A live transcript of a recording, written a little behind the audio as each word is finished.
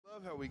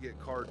love how we get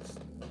cards.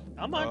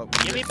 Come on,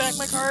 give me back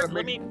my card.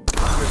 Let me.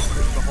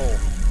 The hole.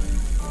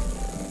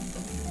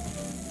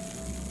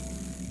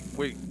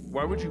 Wait,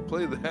 why would you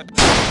play that?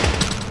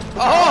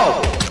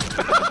 Oh!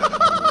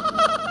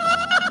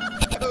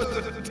 That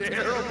was a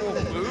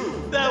terrible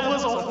move. That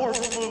was a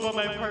horrible move on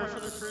my part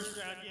for the first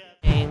round.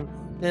 Yeah. And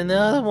then the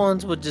other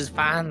ones would just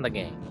find the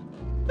game.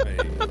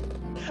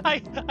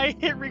 I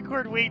hit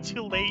record way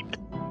too late.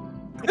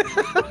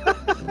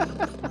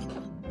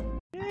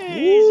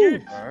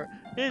 Hey,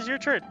 it's your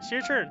turn. It's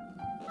your turn.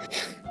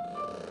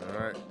 All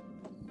right.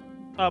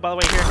 Oh, by the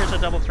way, here's a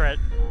double threat.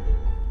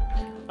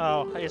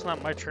 Oh, it's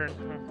not my turn.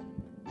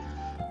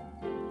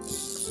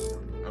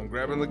 I'm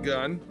grabbing the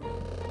gun.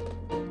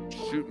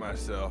 Shoot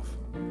myself.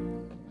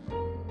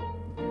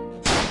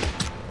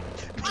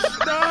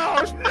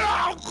 No!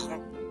 No!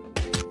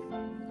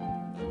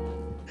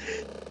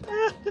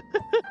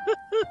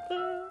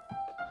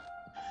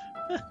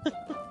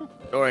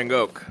 Dorian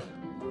Oak.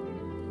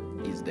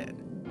 He's dead.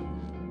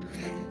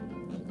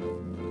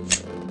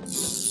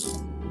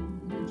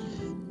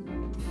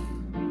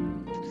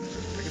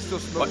 I can still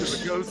smoke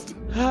as a ghost.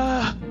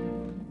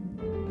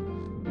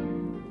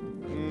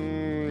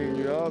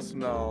 Yes,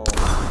 no.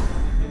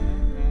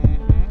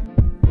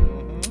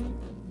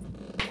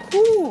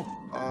 Woo!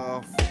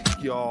 Oh,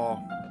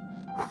 y'all.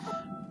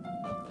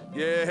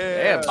 Yeah.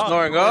 Damn,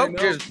 Snoring Oak,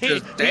 just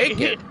take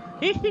it.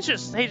 He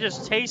just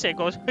takes it.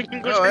 Goes.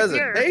 No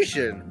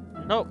hesitation.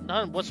 No,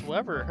 none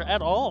whatsoever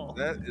at all.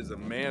 That is a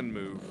man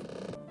move.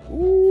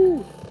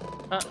 Ooh.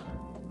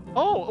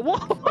 Oh, whoa!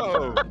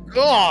 Oh,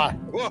 God.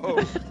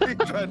 whoa! He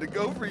tried to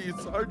go for you,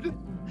 Sergeant.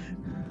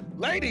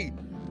 Lady,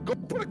 go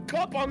put a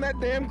cup on that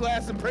damn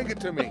glass and bring it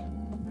to me.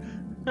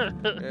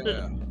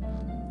 Yeah.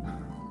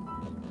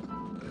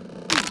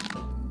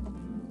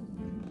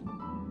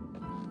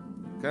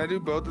 Can I do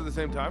both at the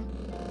same time?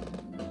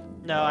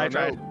 No, I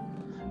tried.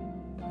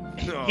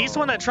 No. He's the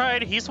one that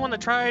tried. He's the one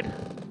that tried.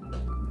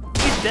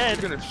 He's dead.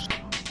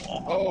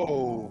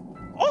 Oh,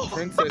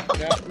 Princess.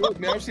 Look,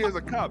 now she has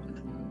a cup.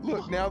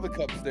 Look, now the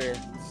cup's there.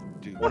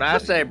 Stupid. When I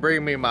say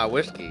bring me my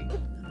whiskey,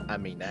 I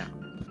mean now.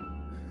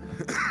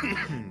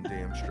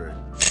 Damn straight.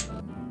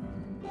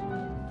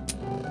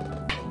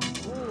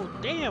 Oh,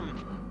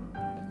 damn.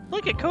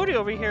 Look at Cody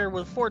over here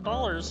with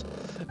 $4.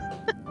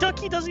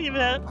 Ducky doesn't even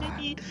have.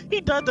 He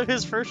died to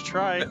his first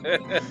try.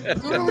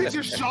 Literally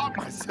just shot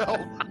myself.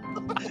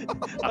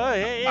 Oh,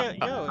 yeah,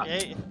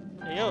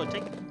 yo,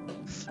 take it.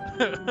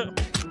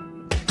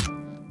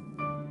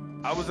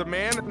 I was a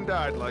man and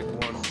died like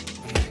one.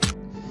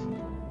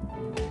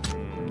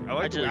 I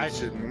like the way you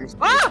sit in this.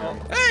 Ah!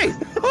 Hey!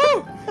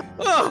 Oh!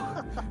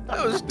 Oh!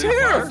 That was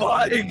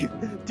terrifying!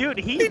 Dude,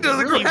 he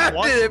just really grabbed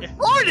it and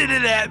pointed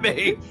it at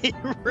me! He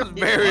really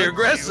Very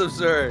aggressive,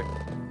 sir.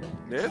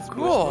 Yeah, it's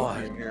Cool. cool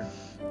in here.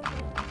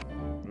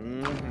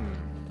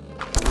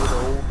 Good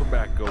old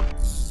tobacco.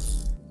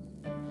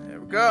 There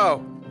we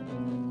go.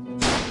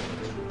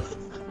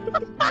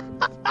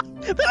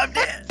 I'm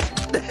dead.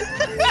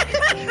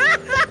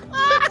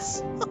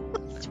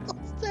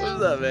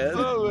 What's up, man?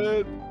 Oh,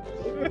 man.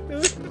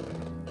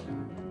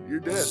 You're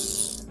dead.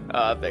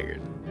 Oh, I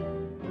figured.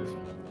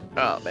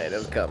 Oh, man, it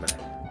was coming.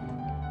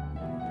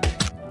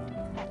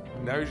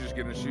 Now he's just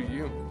gonna shoot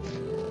you.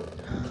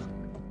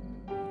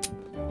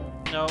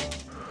 No.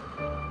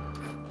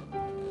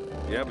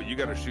 Yeah, but you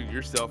gotta shoot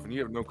yourself and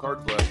you have no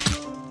cards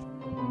left.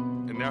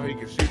 And now he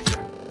can shoot you.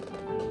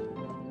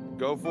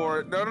 Go for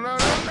it. No, no, no, no,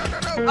 no, no,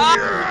 no.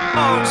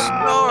 Oh,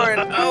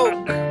 Snoring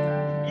Oak.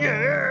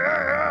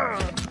 Yeah.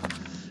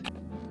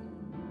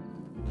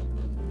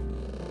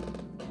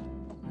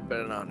 Put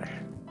it on there.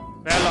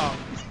 That long.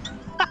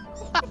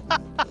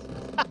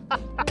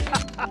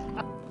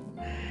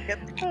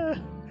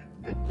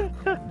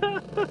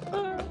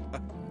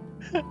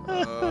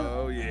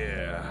 Oh,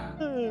 yeah.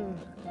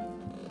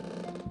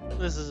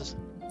 This is.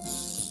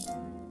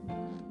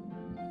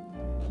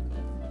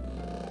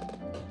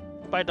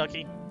 Bye,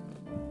 Ducky.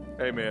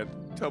 Hey, man.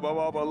 Tell my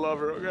mom I love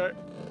her, okay?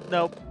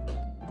 Nope.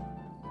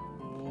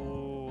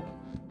 Ooh.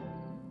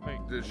 Wait.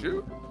 Did it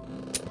shoot?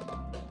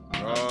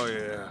 Oh,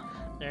 yeah.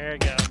 There you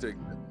go. Take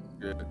that.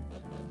 Good.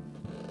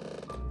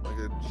 Like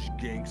a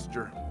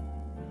gangster.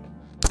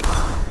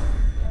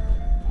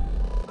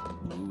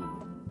 Ooh.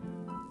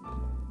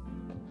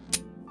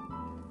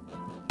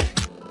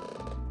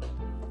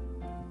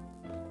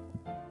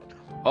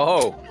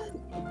 Oh.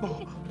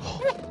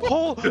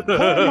 Oh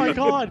my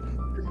God.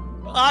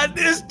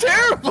 It's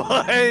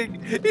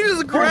terrifying. He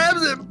just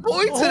grabs it and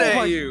points it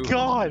at you. Oh my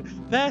God.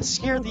 That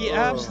scared the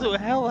absolute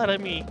hell out of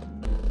me.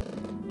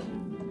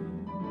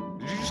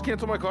 Did you just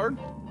cancel my card?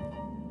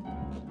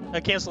 I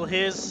cancel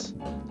his,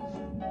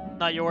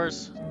 not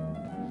yours.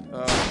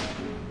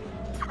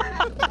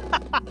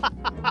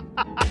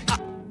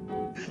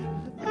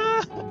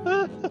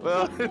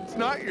 Well, it's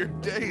not your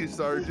day,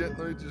 Sergeant.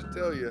 Let me just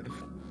tell you.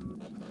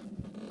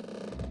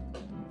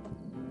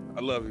 I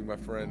love you, my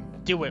friend.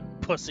 Do it,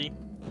 pussy.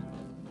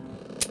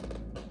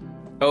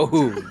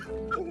 Oh.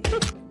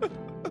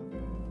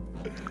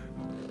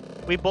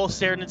 We both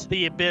stared into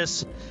the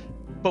abyss,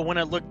 but when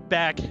I looked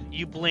back.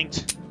 You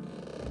blinked.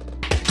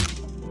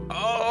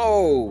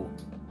 Oh.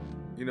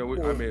 You know,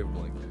 I may have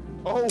blinked.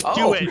 Oh,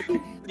 Do it.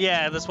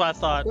 Yeah, that's what I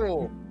thought.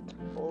 Oh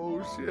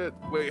shit.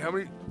 Wait, how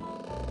many?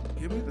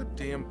 Give me the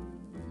damn.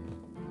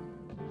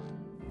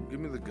 Give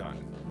me the gun.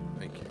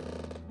 Thank you.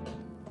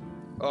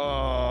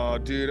 Oh,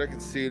 dude, I can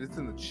see it. It's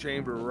in the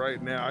chamber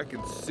right now. I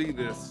can see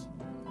this.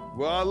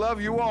 Well, I love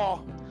you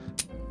all.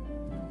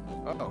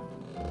 Uh-oh.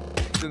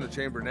 It's in the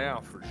chamber now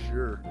for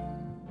sure.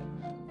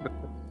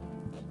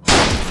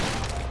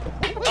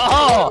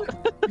 Oh,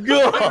 It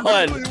good.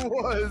 really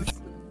was.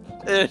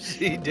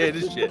 She did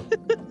a shit.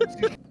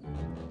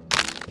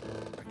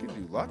 I can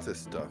do lots of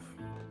stuff.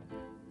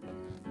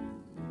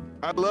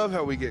 I love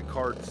how we get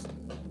cards.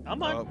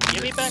 Come on,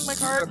 give me back my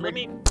card. Let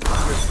me. In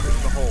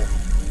the hole.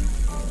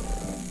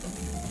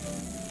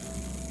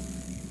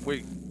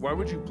 Wait, why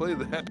would you play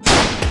that?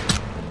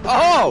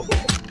 Oh.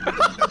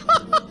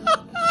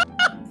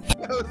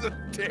 That was a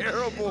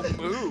terrible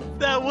move.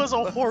 That was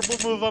a horrible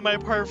move on my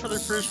part for the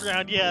first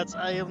round. Yeah,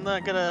 I am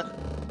not gonna.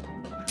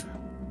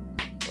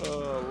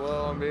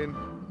 Well, I mean,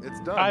 it's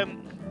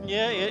done.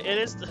 Yeah, it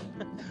is.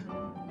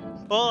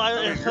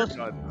 Well, You're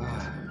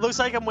done. looks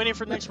like I'm waiting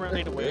for next round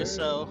anyway.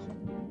 So.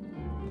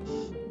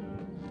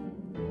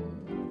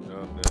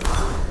 Oh, no.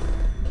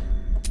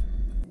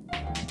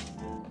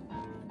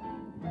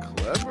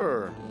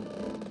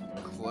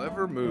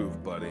 Clever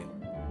move, buddy.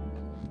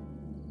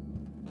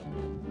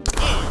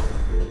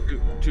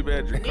 Too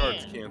bad your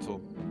card's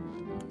canceled.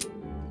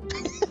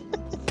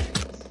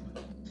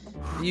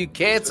 You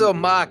cancel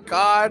my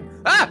card.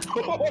 Ah!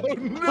 Oh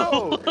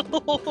no!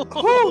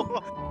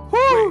 Woo!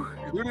 Wait,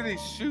 who did he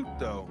shoot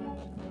though?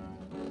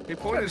 He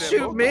pointed at Shoot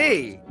both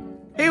me.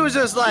 He was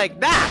just like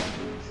that.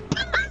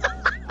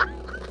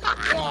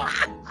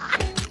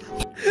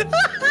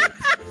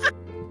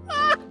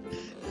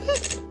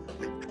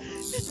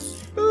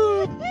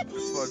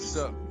 Fudged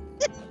up.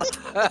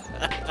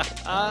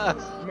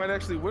 You might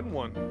actually win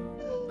one.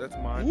 That's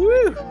mine.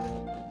 Woo!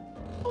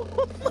 Oh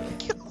my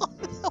god,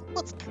 that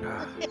was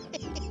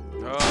crazy.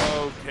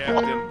 Oh,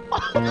 Captain.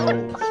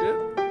 Oh shit.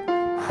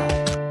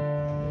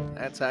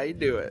 That's how you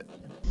do it.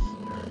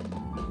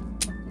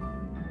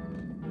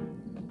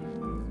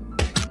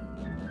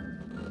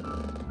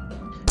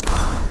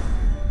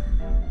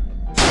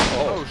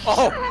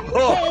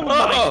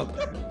 Oh,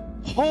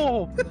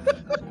 Oh,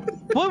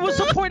 what was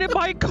the point of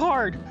my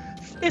card?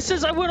 It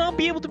says I would not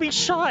be able to be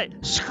shot.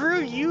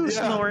 Screw you,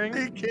 snoring.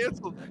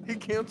 He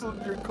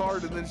canceled your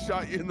card and then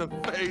shot you in the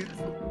face.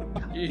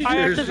 You I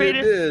sure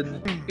activated-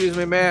 did. Excuse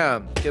me,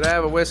 ma'am. Can I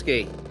have a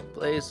whiskey,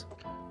 please?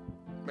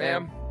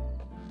 Ma'am,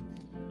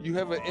 you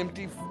have an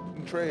empty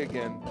tray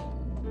again.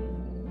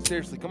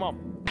 Seriously, come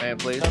on. Ma'am,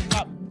 please.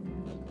 Stop.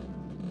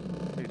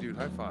 Hey, dude,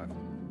 high five.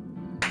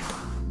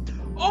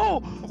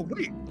 Oh! Oh,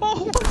 wait.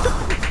 Oh!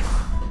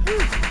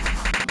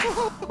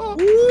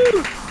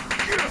 Woo!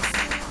 Yes!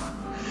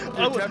 I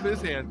Dude, tap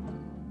his hand.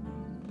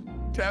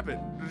 Tap it.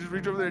 Just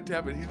reach over there and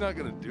tap it. He's not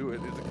gonna do it.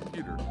 It's a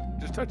computer.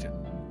 Just touch it.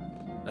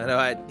 I know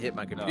I hit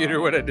my computer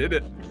when I did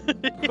it.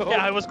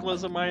 Yeah, I was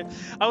closing mine.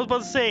 I was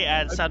about to say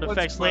add I sound punched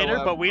effects my later,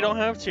 but we don't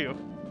laptop. have to.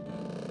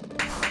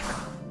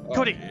 Oh,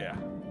 Cody. Yeah.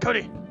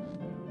 Cody,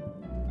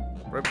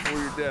 Right before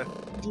your death.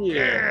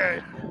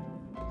 Yeah.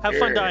 have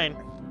fun dying.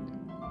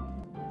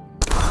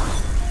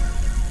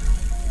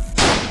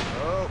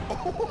 Oh.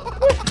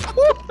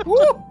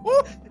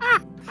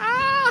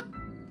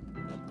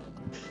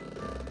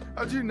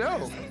 How'd you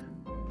know?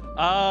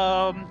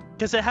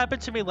 Because it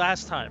happened to me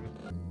last time.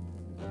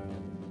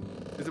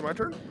 Is it my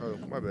turn? Oh,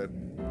 my bad.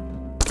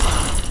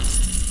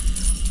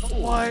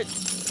 What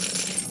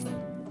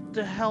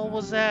the hell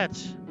was that?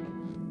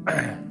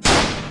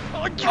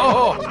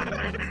 Oh!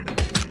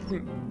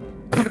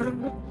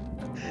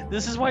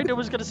 This is why no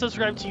one's gonna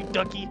subscribe to you,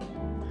 Ducky.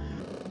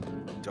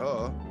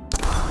 Duh.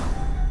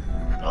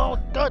 Oh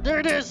god, there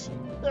it is!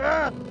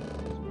 Ah!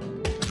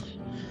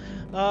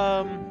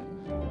 Are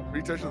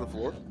you touching the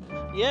floor?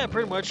 Yeah,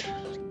 pretty much.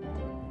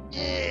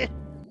 Eh.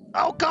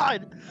 Oh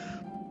god!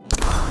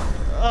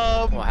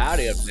 Well,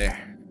 howdy up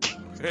there.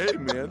 Hey,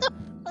 man.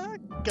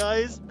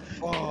 Guys,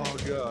 Oh,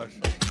 gosh.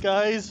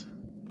 guys,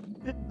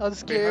 I'm Hey,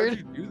 scared.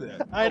 how'd you do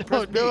that? I Oh,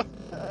 press don't know.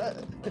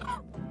 B.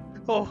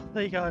 Oh,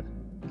 thank god.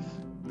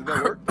 Did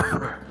that work?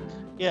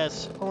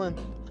 Yes, hold on.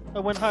 I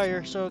went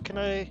higher, so can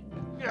I...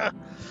 Yeah.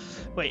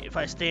 Wait, if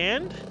I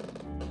stand,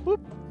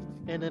 whoop,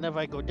 and then if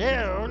I go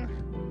down,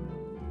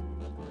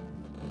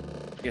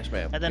 Yes,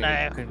 ma'am. And then Can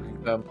I- you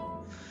come-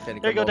 can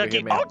you there you go, come over Ducky.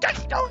 here, ma'am? Oh,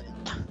 Ducky, don't!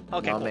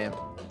 Okay, Come on, cool.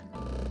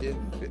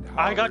 ma'am.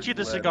 I got you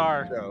the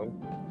cigar.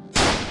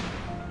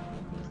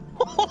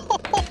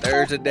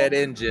 There's a dead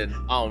engine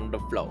on the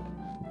floor.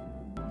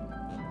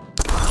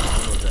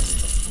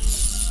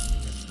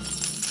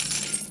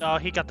 Oh,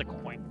 he got the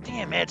coin.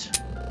 Damn it.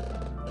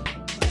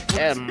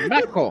 And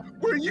Michael.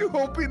 Were you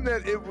hoping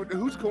that it would?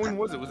 Whose coin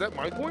was it? Was that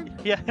my coin?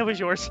 Yeah, it was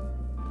yours.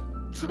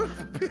 Son of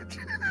a bitch.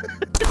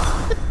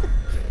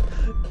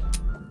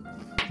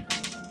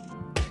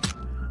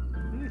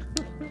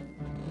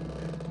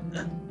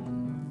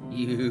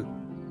 You.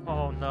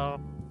 Oh no.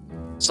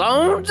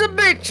 Sons of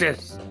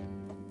bitches!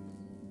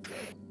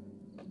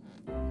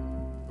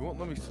 It won't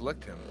let me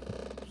select him.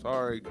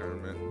 Sorry,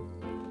 Kermit.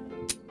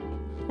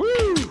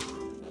 Woo!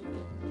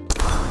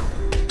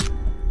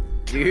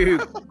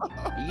 You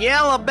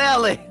yellow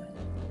belly!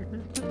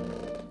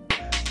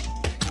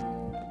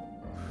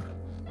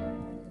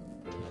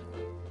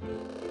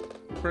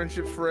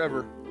 Friendship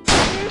forever.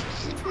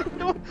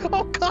 No,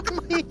 oh God,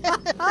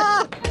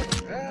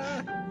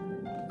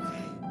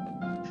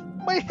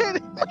 my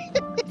head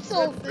is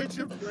all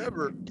Friendship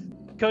forever.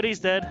 Cody's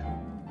dead.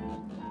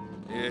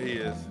 Yeah, he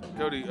is.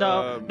 Cody.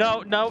 No,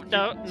 no.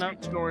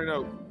 Snoring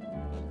out.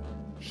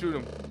 Shoot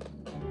him.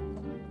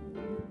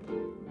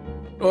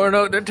 Or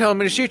no, they're telling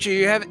me to shoot you.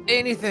 You have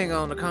anything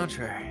on the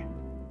contrary.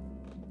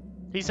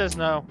 He says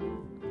no.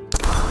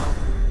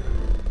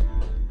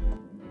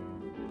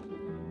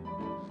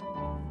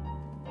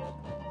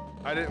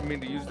 I didn't mean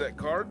to use that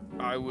card.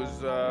 I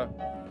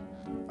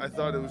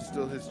thought it was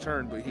still his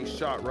turn, but he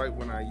shot right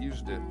when I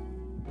used it.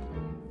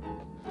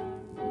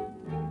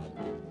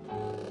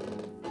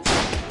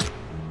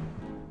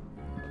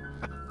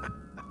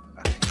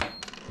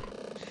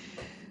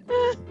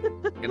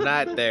 Good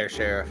night there,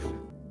 Sheriff.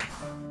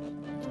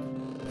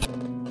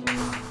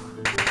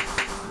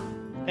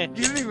 Hey,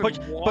 You didn't even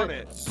want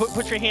it.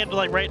 Put your hand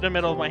like right in the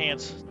middle of my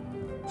hands.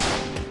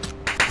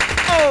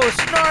 Oh,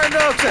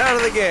 Snarnock's out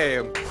of the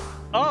game.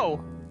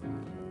 Oh.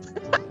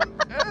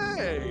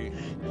 Hey!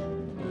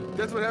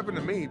 That's what happened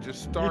to me.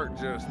 Just start,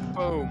 just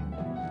boom.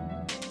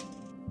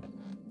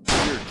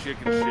 You're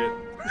chicken shit.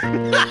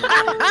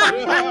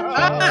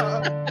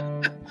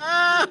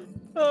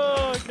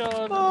 Oh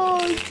God.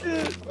 Oh,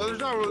 shit. Well, there's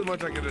not really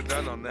much I could have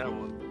done on that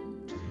one.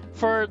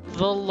 For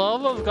the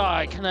love of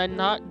God, can I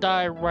not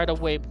die right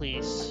away,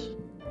 please?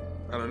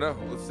 I don't know.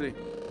 Let's see.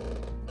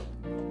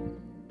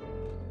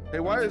 Hey,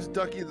 why is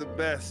Ducky the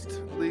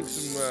best? Leave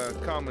some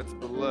comments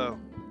below.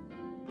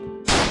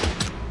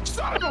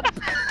 Son of a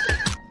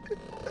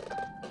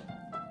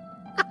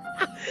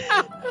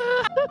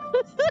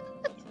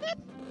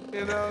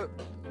You know,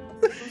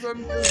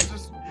 it's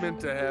just meant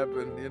to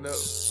happen, you know.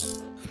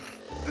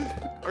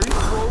 Are you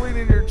rolling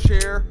in your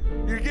chair?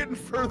 You're getting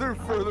further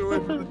and further away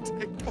from the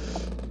table.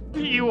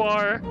 You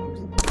are.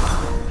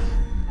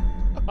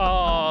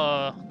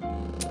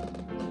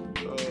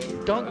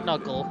 Dunk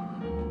knuckle.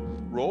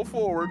 Roll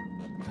forward.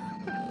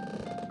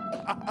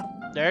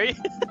 There he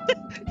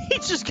he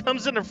just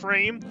comes in a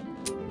frame.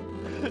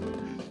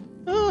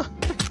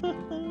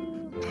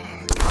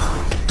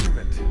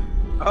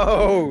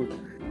 Oh,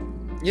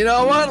 you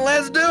know what?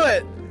 Let's do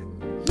it.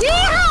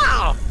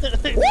 Yeah!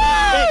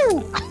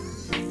 Woo!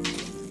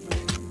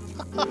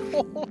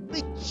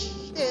 Holy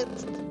shit.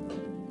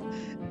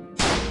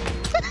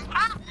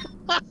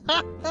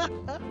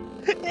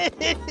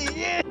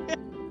 Yeah.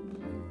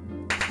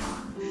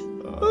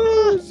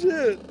 Oh,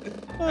 shit.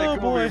 Hey, Oh,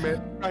 come over here,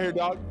 man. Right here,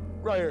 dog.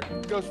 Right here.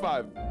 Ghost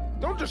 5.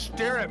 Don't just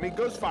stare at me.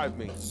 Ghost 5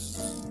 me.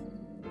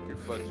 You're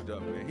fudged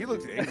up, man. He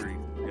looks angry.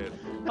 Kid.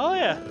 Oh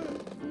yeah.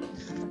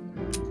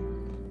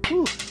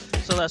 Whew.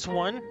 So that's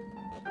 1,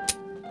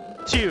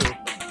 2,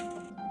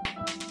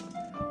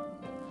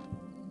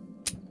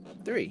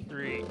 3.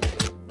 3,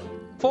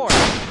 4.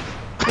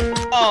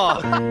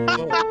 Oh.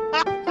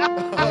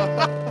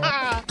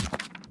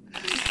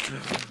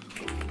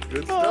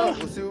 Good stuff.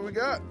 Let's see what we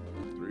got.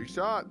 3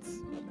 shots.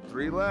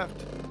 3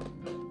 left.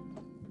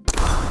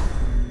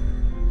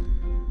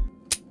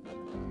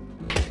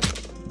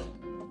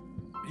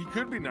 He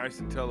could be nice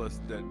and tell us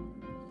that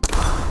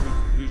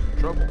who's in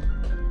trouble.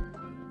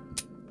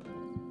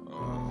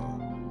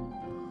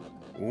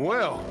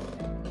 Well.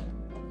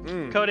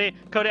 Cody,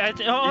 hold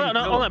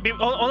on.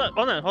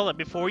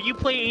 Before you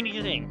play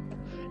anything,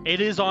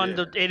 it is on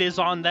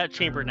that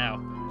chamber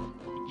now.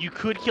 You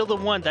could kill the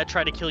one that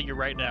tried to kill you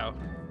right now,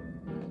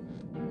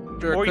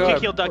 Sure or you could. can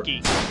kill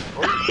Ducky.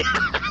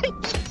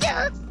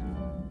 Yes.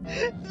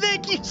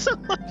 Thank you so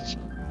much.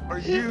 Are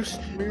you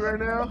me right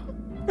now?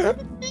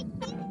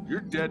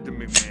 You're dead to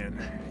me, man.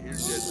 You're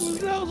dead to me.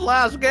 That was the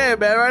last game,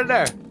 man, right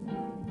there.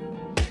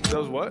 That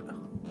was what?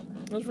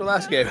 That was the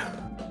last game.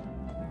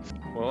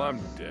 Well, I'm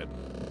dead.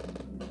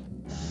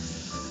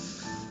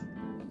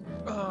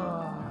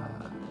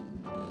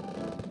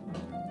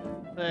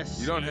 Let's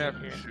You don't see have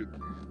here. to shoot.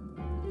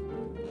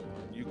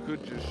 You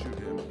could just shoot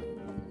him.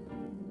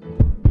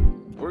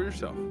 Or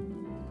yourself.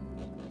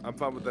 I'm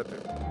fine with that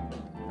too.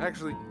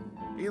 Actually,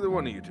 either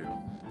one of you two.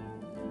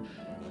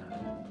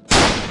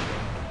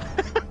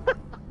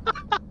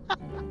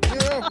 You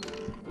know,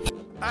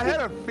 I had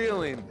a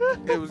feeling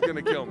it was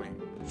gonna kill me.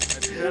 I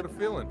just had a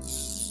feeling.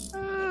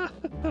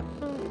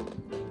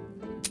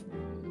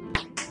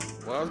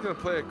 Well, I was gonna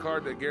play a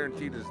card that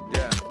guaranteed his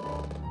death.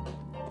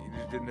 You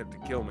just didn't have to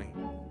kill me.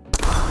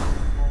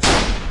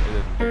 It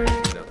doesn't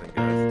guarantee nothing,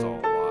 guys. It's all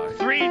a lie.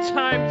 3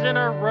 times in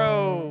a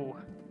row.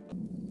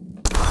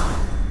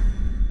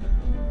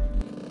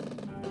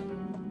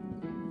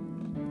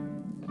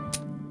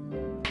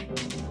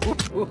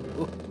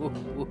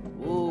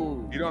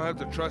 You don't have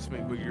to trust me,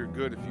 but you're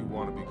good if you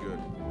want to be good.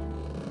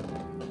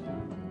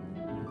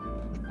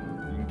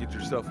 You can get get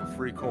yourself a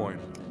free coin.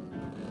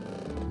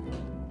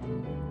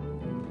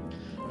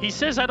 He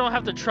says I don't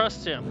have to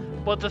trust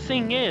him, but the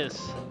thing is,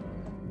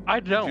 I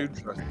don't. You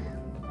trust him.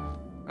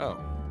 Oh,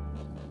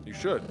 you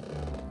should.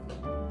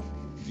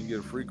 You can get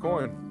a free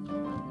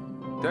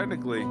coin.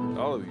 Technically,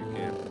 all of you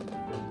can.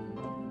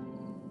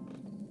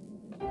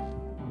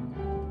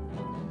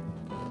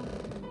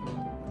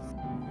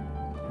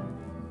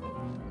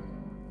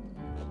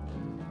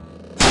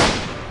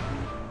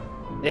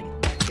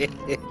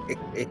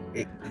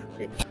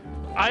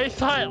 I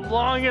thought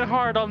long and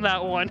hard on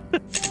that one.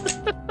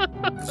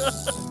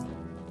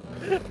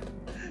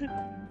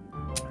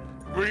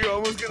 Were you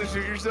almost gonna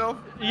shoot yourself?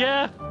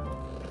 Yeah.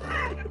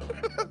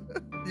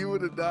 You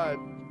would have died.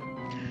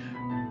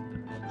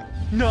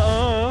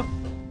 No.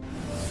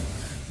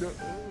 No.